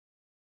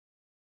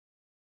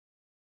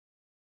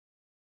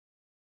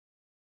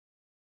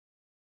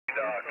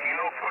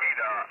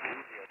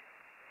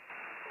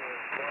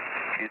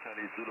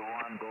Italy Zulu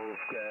 1, Golf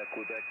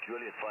Quebec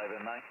Juliet 5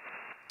 and 9.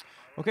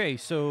 Okay,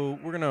 so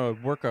we're going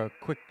to work a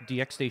quick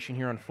DX station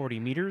here on 40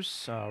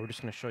 meters. We're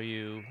just going to show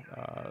you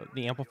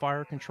the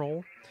amplifier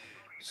control.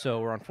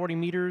 So we're on 40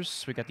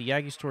 meters. We got the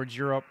Yankees towards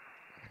Europe.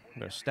 I'm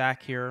going to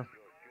stack here.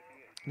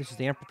 This is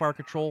the amplifier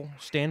control.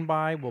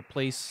 Standby will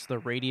place the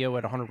radio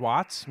at 100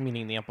 watts,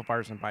 meaning the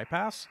amplifier is in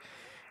bypass.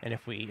 And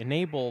if we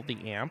enable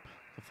the amp,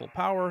 the full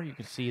power, you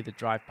can see the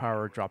drive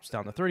power drops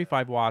down to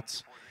 35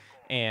 watts.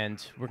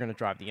 And we're going to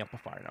drive the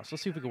amplifier now. So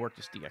let's see if we can work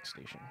this DX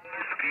station.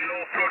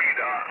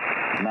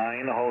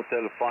 9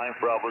 Hotel 5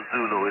 Bravo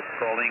Zulu is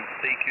calling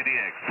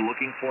CQDX,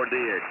 looking for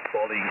DX,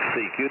 calling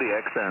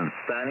CQDX and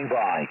standing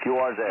by,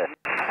 QRZ.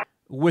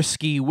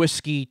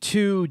 Whiskey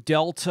 2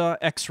 Delta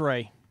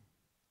X-ray.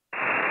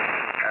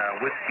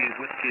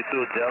 Whiskey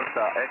 2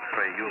 Delta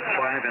X-ray, you're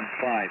 5 and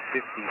 5,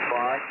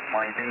 55.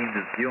 My name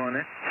is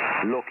Yone.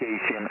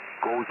 Location,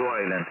 Gozo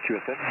Island,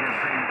 QSF.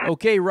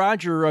 Okay,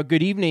 Roger,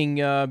 good evening.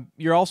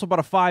 You're also about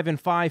a 5 and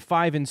 5,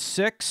 5 and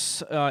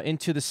 6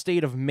 into the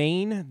state of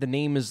Maine. The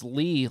name is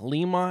Lee.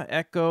 Lima,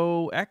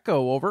 Echo,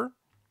 over.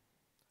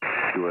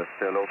 You are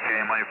still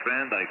okay, my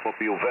friend. I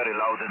copy you very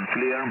loud and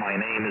clear. My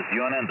name is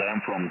Yone and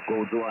I'm from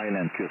Gozo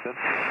Island, QSF.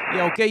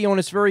 Yeah, okay, Yone,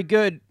 it's very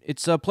good.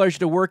 It's a pleasure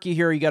to work you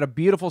here. You got a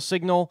beautiful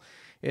signal.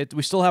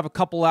 We still have a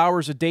couple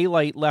hours of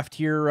daylight left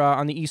here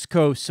on the East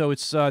Coast, so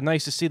it's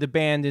nice to see the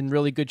band in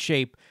really good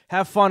shape.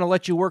 Have fun. I'll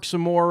let you work some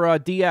more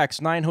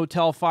DX, 9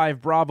 Hotel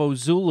 5 Bravo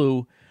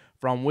Zulu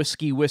from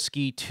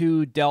Whiskey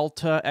 2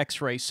 Delta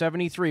X-ray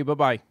 73.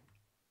 Bye-bye.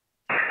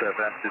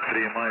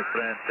 73, my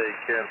friend.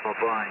 Take care.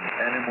 Bye-bye.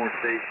 Animal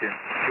station,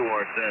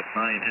 towards that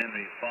 9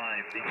 Henry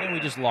 5. And we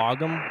just log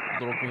them.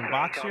 Little green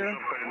box here.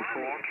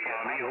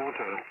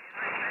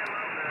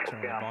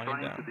 Turn the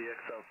volume down.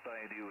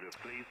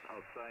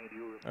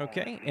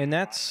 Okay, and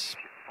that's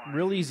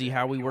real easy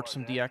how we work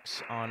some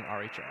DX on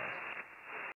RHR.